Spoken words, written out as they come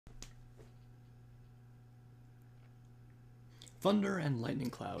Thunder and lightning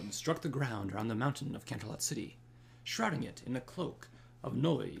clouds struck the ground around the mountain of Canterlot City, shrouding it in a cloak of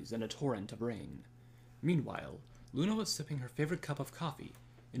noise and a torrent of rain. Meanwhile, Luna was sipping her favorite cup of coffee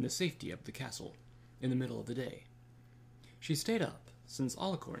in the safety of the castle, in the middle of the day. She stayed up, since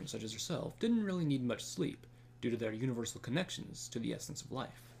alicorns such as herself didn't really need much sleep due to their universal connections to the essence of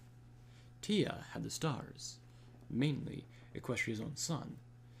life. Tia had the stars, mainly Equestria's own sun,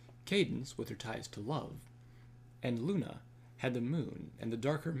 Cadence with her ties to love, and Luna had the moon and the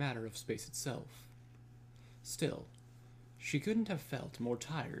darker matter of space itself. Still, she couldn't have felt more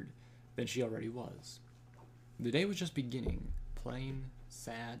tired than she already was. The day was just beginning, plain,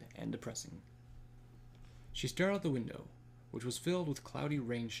 sad, and depressing. She stared out the window, which was filled with cloudy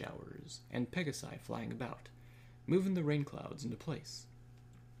rain showers and Pegasi flying about, moving the rain clouds into place.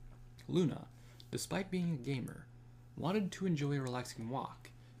 Luna, despite being a gamer, wanted to enjoy a relaxing walk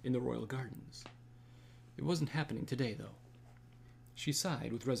in the royal gardens. It wasn't happening today, though. She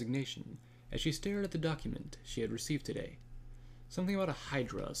sighed with resignation as she stared at the document she had received today. Something about a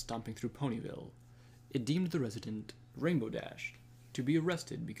hydra stomping through Ponyville. It deemed the resident, Rainbow Dash, to be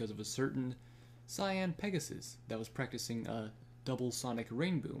arrested because of a certain cyan Pegasus that was practicing a double sonic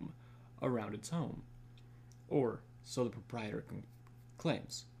rain boom around its home. Or, so the proprietor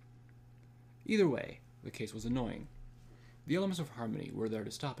claims. Either way, the case was annoying. The elements of harmony were there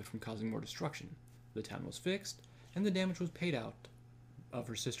to stop it from causing more destruction. The town was fixed, and the damage was paid out of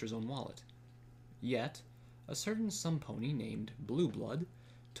her sister's own wallet. Yet, a certain pony named Blue Blood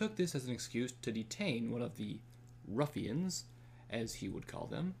took this as an excuse to detain one of the ruffians, as he would call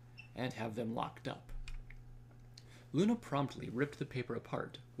them, and have them locked up. Luna promptly ripped the paper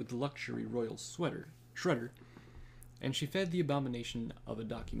apart with the luxury royal shredder, and she fed the abomination of a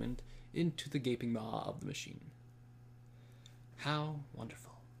document into the gaping maw of the machine. How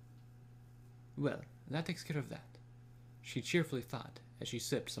wonderful. Well, that takes care of that, she cheerfully thought as she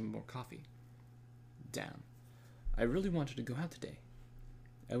sipped some more coffee. Damn, I really wanted to go out today.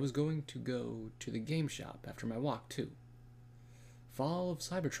 I was going to go to the game shop after my walk, too. Fall of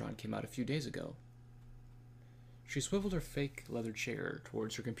Cybertron came out a few days ago. She swiveled her fake leather chair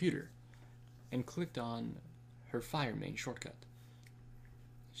towards her computer and clicked on her FireMain shortcut.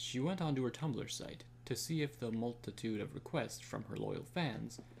 She went onto her Tumblr site to see if the multitude of requests from her loyal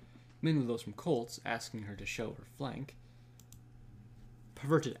fans, mainly those from Colts asking her to show her flank,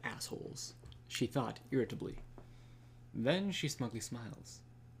 perverted assholes, she thought irritably. Then she smugly smiles.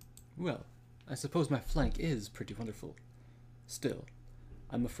 Well, I suppose my flank is pretty wonderful. Still,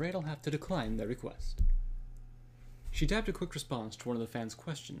 I'm afraid I'll have to decline their request. She tapped a quick response to one of the fans'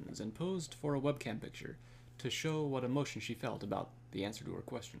 questions and posed for a webcam picture to show what emotion she felt about the answer to her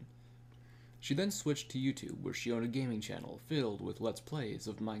question. She then switched to YouTube, where she owned a gaming channel filled with Let's Plays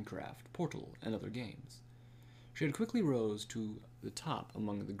of Minecraft, Portal, and other games. She had quickly rose to the top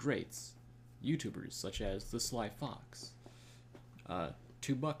among the greats, YouTubers such as The Sly Fox,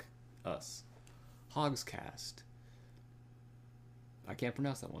 To Buck Us, Hogscast, I can't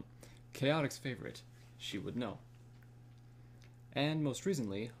pronounce that one, Chaotic's favorite, she would know. And most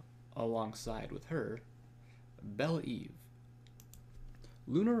recently, alongside with her, Belle Eve.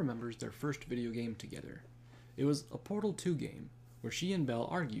 Luna remembers their first video game together. It was a Portal 2 game, where she and Belle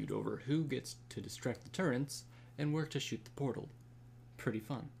argued over who gets to distract the turrets and where to shoot the portal. Pretty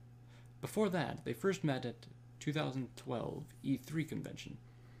fun. Before that, they first met at 2012 E3 convention,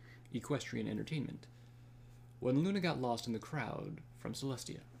 Equestrian Entertainment, when Luna got lost in the crowd from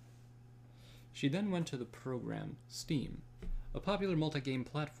Celestia. She then went to the program Steam, a popular multi-game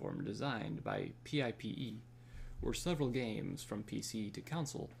platform designed by PIPE, where several games from PC to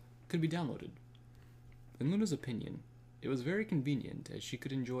console could be downloaded. In Luna's opinion, it was very convenient as she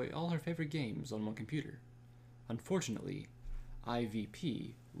could enjoy all her favorite games on one computer. Unfortunately,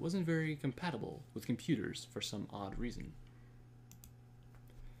 IVP wasn't very compatible with computers for some odd reason.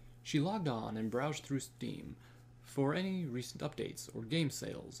 She logged on and browsed through Steam for any recent updates or game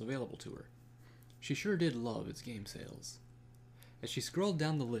sales available to her. She sure did love its game sales. As she scrolled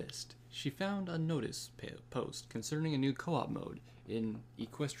down the list, she found a notice post concerning a new co-op mode in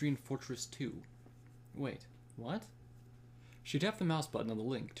Equestrian Fortress 2. Wait, what? She tapped the mouse button on the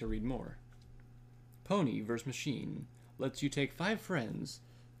link to read more. Pony vs. Machine lets you take 5 friends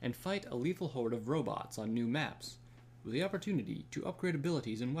and fight a lethal horde of robots on new maps, with the opportunity to upgrade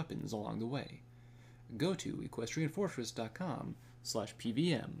abilities and weapons along the way. Go to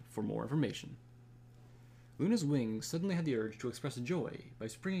equestrianfortress.com/pvm for more information. Luna's wings suddenly had the urge to express joy by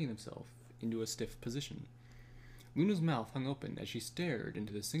springing himself into a stiff position. Luna's mouth hung open as she stared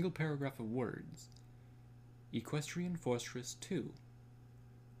into the single paragraph of words. Equestrian Fortress 2.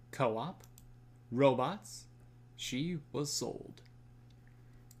 Co-op? Robots? She was sold.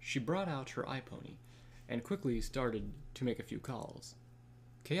 She brought out her iPony and quickly started to make a few calls.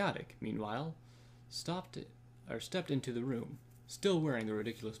 Chaotic, meanwhile, stepped into the room, still wearing the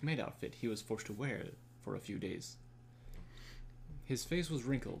ridiculous maid outfit he was forced to wear for a few days. His face was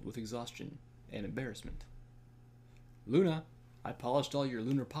wrinkled with exhaustion and embarrassment. "Luna, I polished all your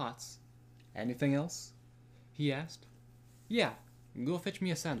lunar pots. Anything else?" he asked. "Yeah, go fetch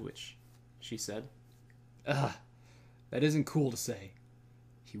me a sandwich," she said. "Ugh, that isn't cool to say."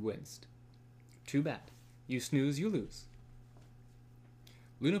 He winced. "Too bad. You snooze, you lose."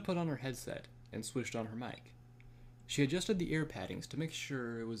 Luna put on her headset and switched on her mic. She adjusted the ear paddings to make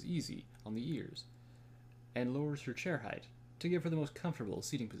sure it was easy on the ears, and lowered her chair height to give her the most comfortable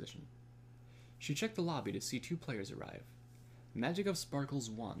seating position. She checked the lobby to see 2 players arrive. Magic of Sparkles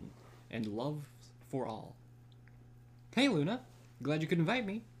 1 and Love for All. "Hey, Luna. Glad you could invite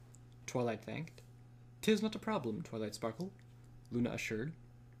me," Twilight thanked. "'Tis not a problem, Twilight Sparkle," Luna assured.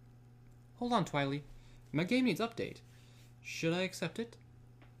 "Hold on, Twily. My game needs update. Should I accept it?"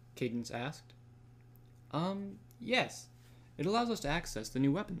 Cadence asked. Yes. It allows us to access the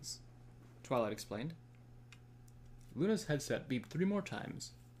new weapons," Twilight explained. Luna's headset beeped 3 more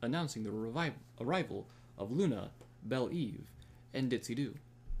times, announcing the arrival of Luna, Belle Eve, and Ditzy Doo.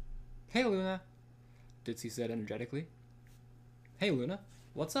 "Hey, Luna," Ditzy said energetically. "Hey, Luna.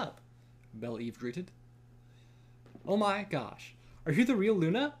 What's up?" Belle Eve greeted. "Oh my gosh. Are you the real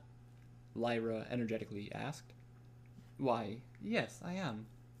Luna?" Lyra energetically asked. "Why, yes, I am."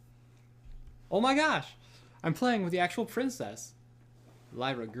 "Oh my gosh. I'm playing with the actual princess,"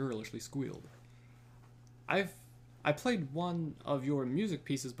 Lyra girlishly squealed. I played one of your music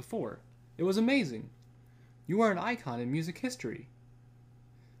pieces before. It was amazing. You are an icon in music history."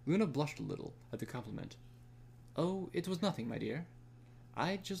 Luna blushed a little at the compliment. "Oh, it was nothing, my dear.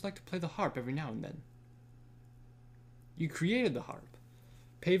 I just like to play the harp every now and then." "You created the harp,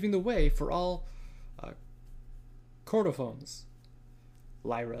 paving the way for all chordophones,"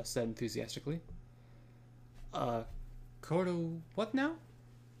 Lyra said enthusiastically. What now?"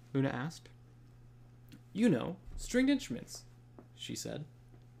 Luna asked. "You know, stringed instruments," she said.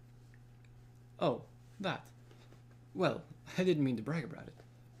 "Oh, that. Well, I didn't mean to brag about it,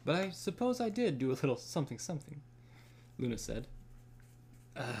 but I suppose I did do a little something," Luna said.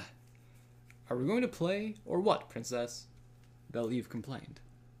 Are we going to play, or what, Princess?" Belle Eve complained.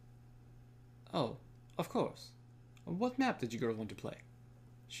 "Oh, of course. What map did you girls want to play?"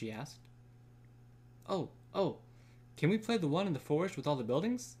 she asked. Oh, can we play the one in the forest with all the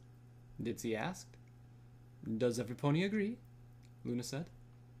buildings?" Ditzy asked. "Does every pony agree?" Luna said.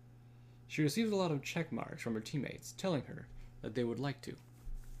 She received a lot of check marks from her teammates telling her that they would like to.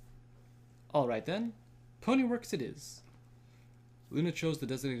 "All right then, Ponyworks it is." Luna chose the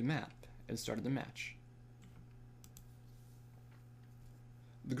designated map and started the match.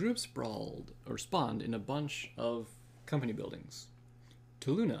 The group spawned in a bunch of company buildings.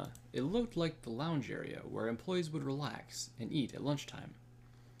 To Luna, it looked like the lounge area where employees would relax and eat at lunchtime.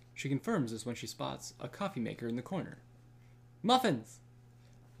 She confirms this when she spots a coffee maker in the corner. "Muffins!"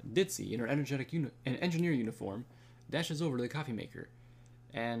 Ditzy, in her energetic engineer uniform, dashes over to the coffee maker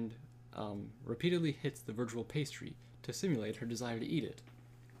and repeatedly hits the virtual pastry to simulate her desire to eat it.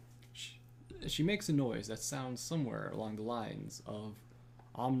 She makes a noise that sounds somewhere along the lines of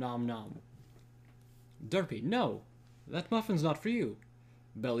 "Om nom nom." "Derpy, no! That muffin's not for you,"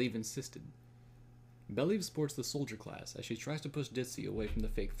 Belle Eve insisted. Belle Eve sports the soldier class as she tries to push Ditzy away from the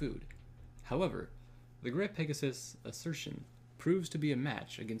fake food. However, the Grey Pegasus assertion proves to be a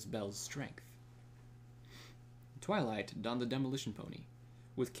match against Belle's strength. Twilight donned the demolition pony,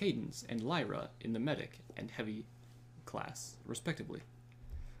 with Cadence and Lyra in the medic and heavy class, respectively.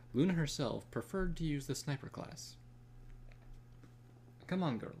 Luna herself preferred to use the sniper class. "Come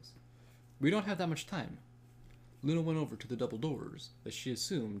on, girls. We don't have that much time." Luna went over to the double doors that she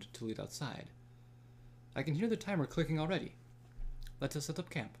assumed to lead outside. "I can hear the timer clicking already. Let us set up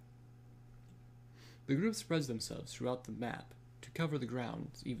camp." The group spreads themselves throughout the map to cover the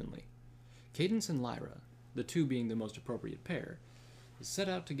grounds evenly. Cadence and Lyra, the two being the most appropriate pair, set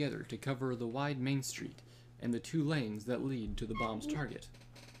out together to cover the wide main street and the 2 lanes that lead to the bomb's target.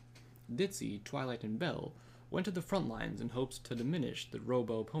 Ditzy, Twilight, and Belle went to the front lines in hopes to diminish the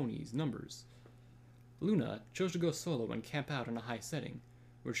robo-ponies' numbers. Luna chose to go solo and camp out in a high setting,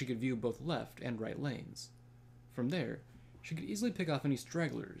 where she could view both left and right lanes. From there, she could easily pick off any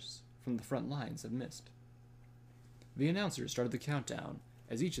stragglers from the front lines that missed. The announcer started the countdown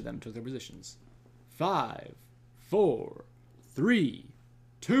as each of them took their positions. 5, 4, 3,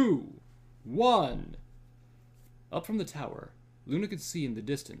 2, 1. Up from the tower, Luna could see in the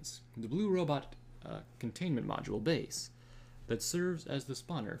distance the blue robot containment module base that serves as the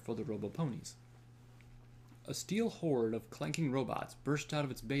spawner for the robo-ponies. A steel horde of clanking robots burst out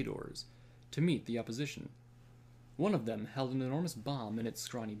of its bay doors to meet the opposition. One of them held an enormous bomb in its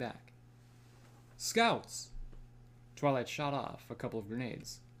scrawny back. "Scouts!" Twilight shot off a couple of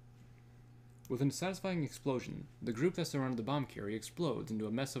grenades. With a satisfying explosion, the group that surrounded the bomb carrier explodes into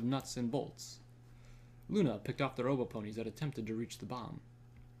a mess of nuts and bolts. Luna picked off the robo-ponies that attempted to reach the bomb.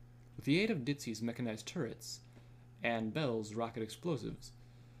 With the aid of Ditsy's mechanized turrets and Bell's rocket explosives,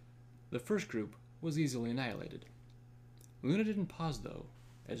 the first group was easily annihilated. Luna didn't pause, though,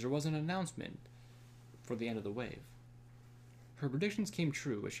 as there was an announcement for the end of the wave. Her predictions came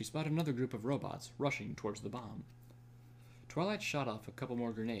true as she spotted another group of robots rushing towards the bomb. Twilight shot off a couple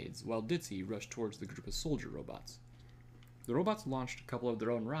more grenades, while Ditsy rushed towards the group of soldier robots. The robots launched a couple of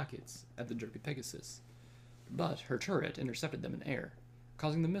their own rockets at the Derpy Pegasus, but her turret intercepted them in air,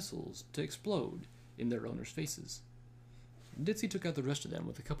 causing the missiles to explode in their owners' faces. Ditsy took out the rest of them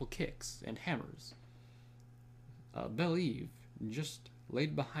with a couple kicks and hammers. Belle Eve just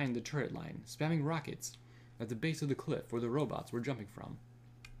laid behind the turret line, spamming rockets at the base of the cliff where the robots were jumping from.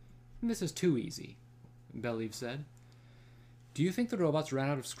 "This is too easy," Belle Eve said. "Do you think the robots ran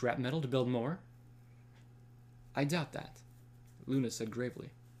out of scrap metal to build more?" "I doubt that," Luna said gravely.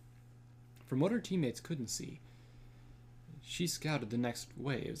 From what her teammates couldn't see, she scouted the next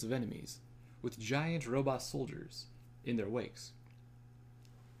waves of enemies, with giant robot soldiers in their wakes.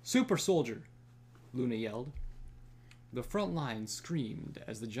 "Super soldier!" Luna yelled. The front line screamed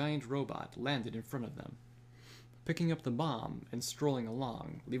as the giant robot landed in front of them, picking up the bomb and strolling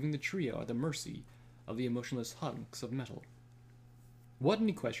along, leaving the trio at the mercy of the emotionless hunks of metal. "What in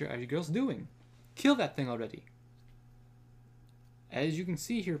Equestria are you girls doing? Kill that thing already!" "As you can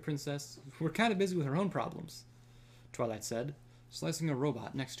see here, Princess, we're kind of busy with our own problems," Twilight said, slicing a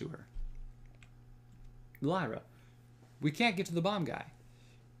robot next to her. "Lyra, we can't get to the bomb guy.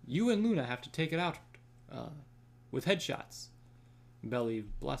 You and Luna have to take it out with headshots." Belle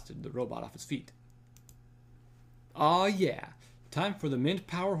Eve blasted the robot off its feet. "Aw yeah, time for the Mint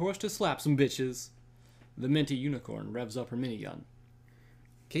Power Horse to slap some bitches." The minty unicorn revs up her minigun.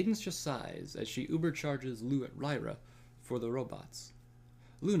 Cadence just sighs as she uber-charges Lyra for the robots.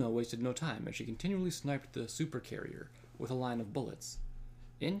 Luna wasted no time as she continually sniped the super carrier with a line of bullets.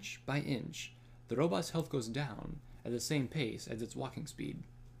 Inch by inch, the robot's health goes down at the same pace as its walking speed.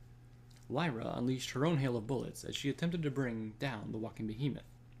 Lyra unleashed her own hail of bullets as she attempted to bring down the walking behemoth.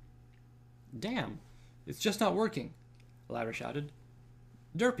 "Damn, it's just not working," Lyra shouted.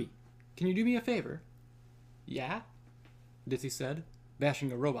 "Derpy, can you do me a favor?" "Yeah?" Ditsy said,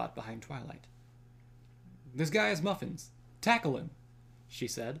 bashing a robot behind Twilight. "This guy has muffins. Tackle him," she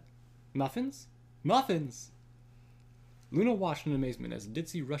said. "Muffins? Muffins!" Luna watched in amazement as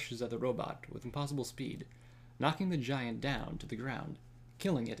Ditsy rushes at the robot with impossible speed, knocking the giant down to the ground,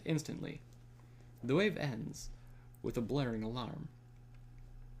 killing it instantly. The wave ends with a blaring alarm.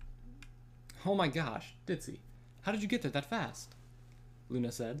 "Oh my gosh, Ditsy, how did you get there that fast?"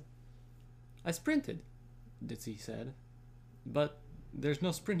 Luna said. "I sprinted," Ditsy said. "But there's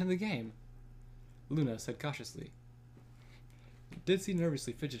no sprint in the game," Luna said cautiously. Ditsy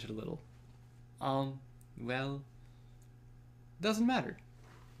nervously fidgeted a little. Well... Doesn't matter."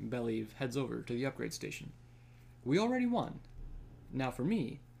 Belle Eve heads over to the upgrade station. "We already won. Now for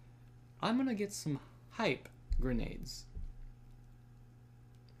me, I'm gonna get some hype grenades."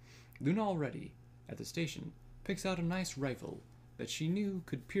 Luna, already at the station, picks out a nice rifle that she knew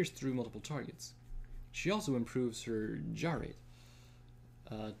could pierce through multiple targets. She also improves her gyrate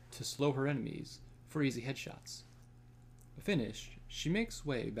to slow her enemies for easy headshots. Finished, she makes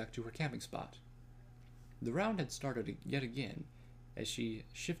way back to her camping spot. The round had started yet again as she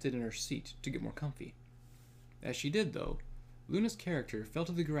shifted in her seat to get more comfy. As she did, though, Luna's character fell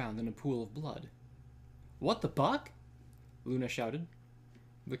to the ground in a pool of blood. "What the buck?" Luna shouted.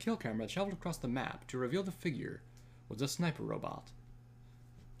 The kill camera traveled across the map to reveal the figure was a sniper robot.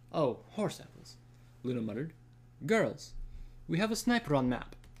 "Oh, horse apples," Luna muttered. "Girls, we have a sniper on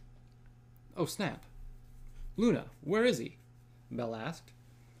map." "Oh, snap. Luna, where is he?" Belle asked.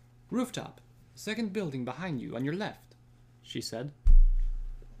 "Rooftop, second building behind you on your left," she said.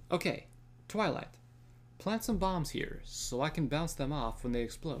 "Okay, Twilight, plant some bombs here so I can bounce them off when they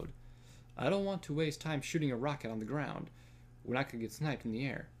explode. I don't want to waste time shooting a rocket on the ground when I could get sniped in the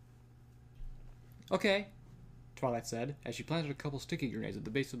air." "Okay," Twilight said as she planted a couple sticky grenades at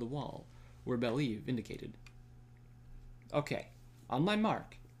the base of the wall where Belle Eve indicated. "Okay, on my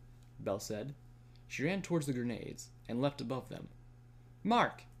mark," Belle said. She ran towards the grenades and leapt above them.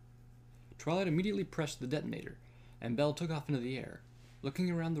 "Mark!" Twilight immediately pressed the detonator, and Belle took off into the air.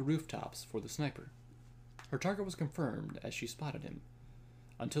 looking around the rooftops for the sniper. Her target was confirmed as she spotted him,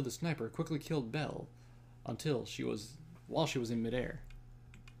 until the sniper quickly killed Belle while she was in midair.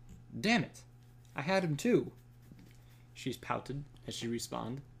 Damn it! I had him too! She pouted as she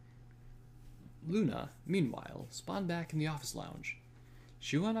respawned. Luna, meanwhile, spawned back in the office lounge.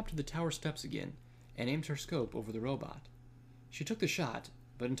 She went up to the tower steps again and aimed her scope over the robot. She took the shot,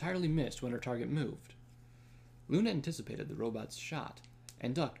 but entirely missed when her target moved. Luna anticipated the robot's shot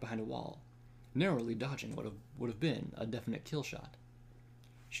and ducked behind a wall, narrowly dodging what would have been a definite kill shot.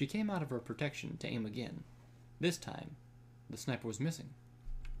 She came out of her protection to aim again. This time, the sniper was missing.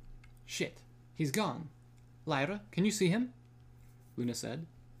 Shit, he's gone. Lyra, can you see him? Luna said.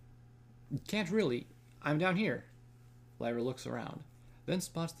 Can't really. I'm down here. Lyra looks around, then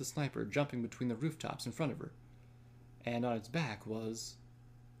spots the sniper jumping between the rooftops in front of her. And on its back was...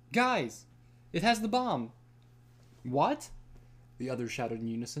 Guys! It has the bomb! What? The others shouted in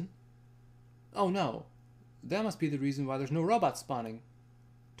unison. Oh no. That must be the reason why there's no robots spawning,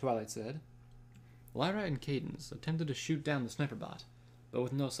 Twilight said. Lyra and Cadence attempted to shoot down the sniper bot, but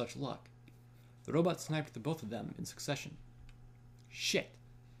with no such luck. The robot sniped the both of them in succession. Shit,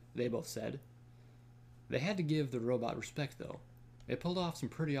 they both said. They had to give the robot respect, though. It pulled off some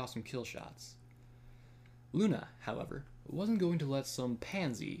pretty awesome kill shots. Luna, however, wasn't going to let some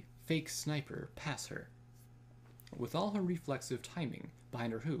pansy, fake sniper pass her. With all her reflexive timing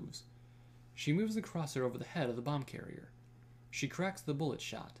behind her hooves, she moves the crosshair over the head of the bomb carrier. She cracks the bullet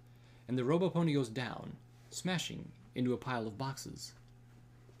shot, and the robo-pony goes down, smashing into a pile of boxes.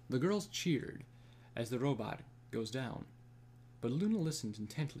 The girls cheered as the robot goes down, but Luna listened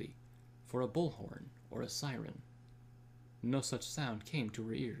intently for a bullhorn or a siren. No such sound came to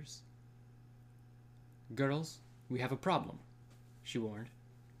her ears. Girls, we have a problem, she warned.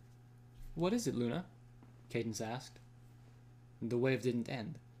 What is it, Luna? Cadence asked. The wave didn't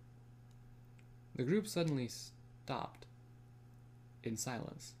end. The group suddenly stopped in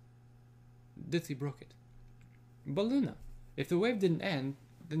silence. Ditzy broke it. But Luna, if the wave didn't end,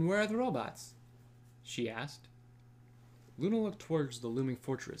 then where are the robots? She asked. Luna looked towards the looming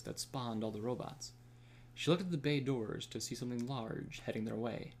fortress that spawned all the robots. She looked at the bay doors to see something large heading their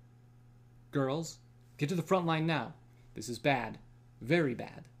way. Girls, get to the front line now. This is bad. Very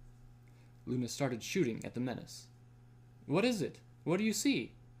bad. Luna started shooting at the menace. What is it? What do you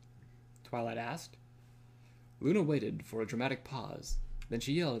see? Twilight asked. Luna waited for a dramatic pause. Then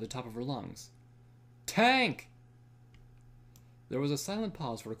she yelled at the top of her lungs. Tank! There was a silent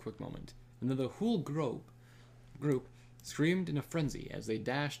pause for a quick moment, and then the whole group screamed in a frenzy as they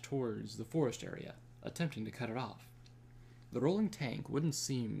dashed towards the forest area, attempting to cut it off. The rolling tank wouldn't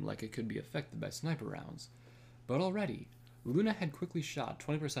seem like it could be affected by sniper rounds, but already, Luna had quickly shot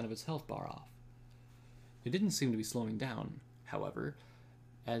 20% of its health bar off. It didn't seem to be slowing down, however,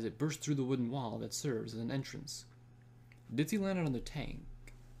 as it burst through the wooden wall that serves as an entrance. Ditzy landed on the tank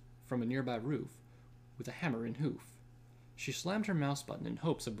from a nearby roof with a hammer and hoof. She slammed her mouse button in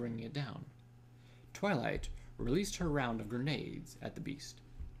hopes of bringing it down. Twilight released her round of grenades at the beast.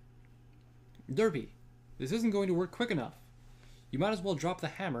 Derby, this isn't going to work quick enough. You might as well drop the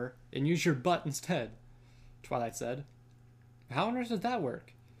hammer and use your butt instead, Twilight said. How on earth does that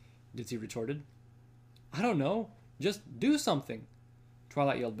work? Ditzy retorted. I don't know. Just do something,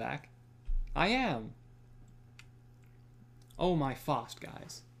 Twilight yelled back. I am. Oh my Faust,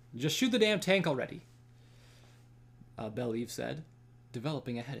 guys. Just shoot the damn tank already, Belle-Eve said,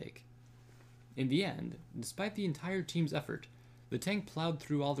 developing a headache. In the end, despite the entire team's effort, the tank plowed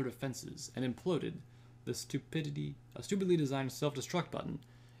through all their defenses and imploded a stupidly designed self-destruct button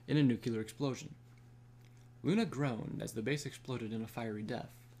in a nuclear explosion. Luna groaned as the base exploded in a fiery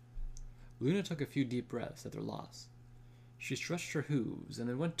death. Luna took a few deep breaths at their loss. She stretched her hooves and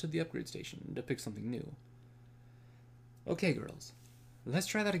then went to the upgrade station to pick something new. Okay, girls, let's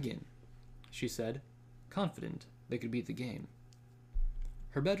try that again, she said, confident they could beat the game.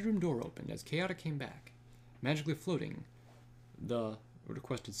 Her bedroom door opened as Chaotic came back, magically floating the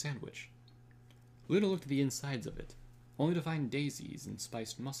requested sandwich. Luna looked at the insides of it, only to find daisies and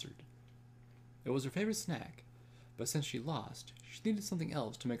spiced mustard. It was her favorite snack, but since she lost, she needed something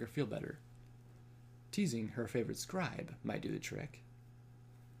else to make her feel better. Teasing her favorite scribe might do the trick.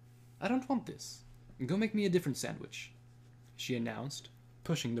 I don't want this. Go make me a different sandwich, she announced,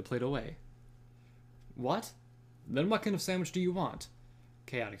 pushing the plate away. What? Then what kind of sandwich do you want?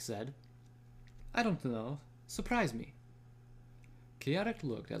 Chaotic said. I don't know. Surprise me. Chaotic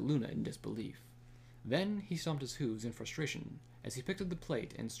looked at Luna in disbelief. Then he stomped his hooves in frustration as he picked up the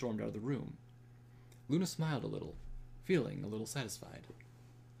plate and stormed out of the room. Luna smiled a little, feeling a little satisfied.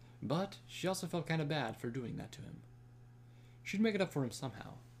 But she also felt kind of bad for doing that to him. She'd make it up for him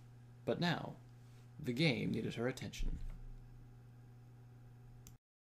somehow. But now, the game needed her attention.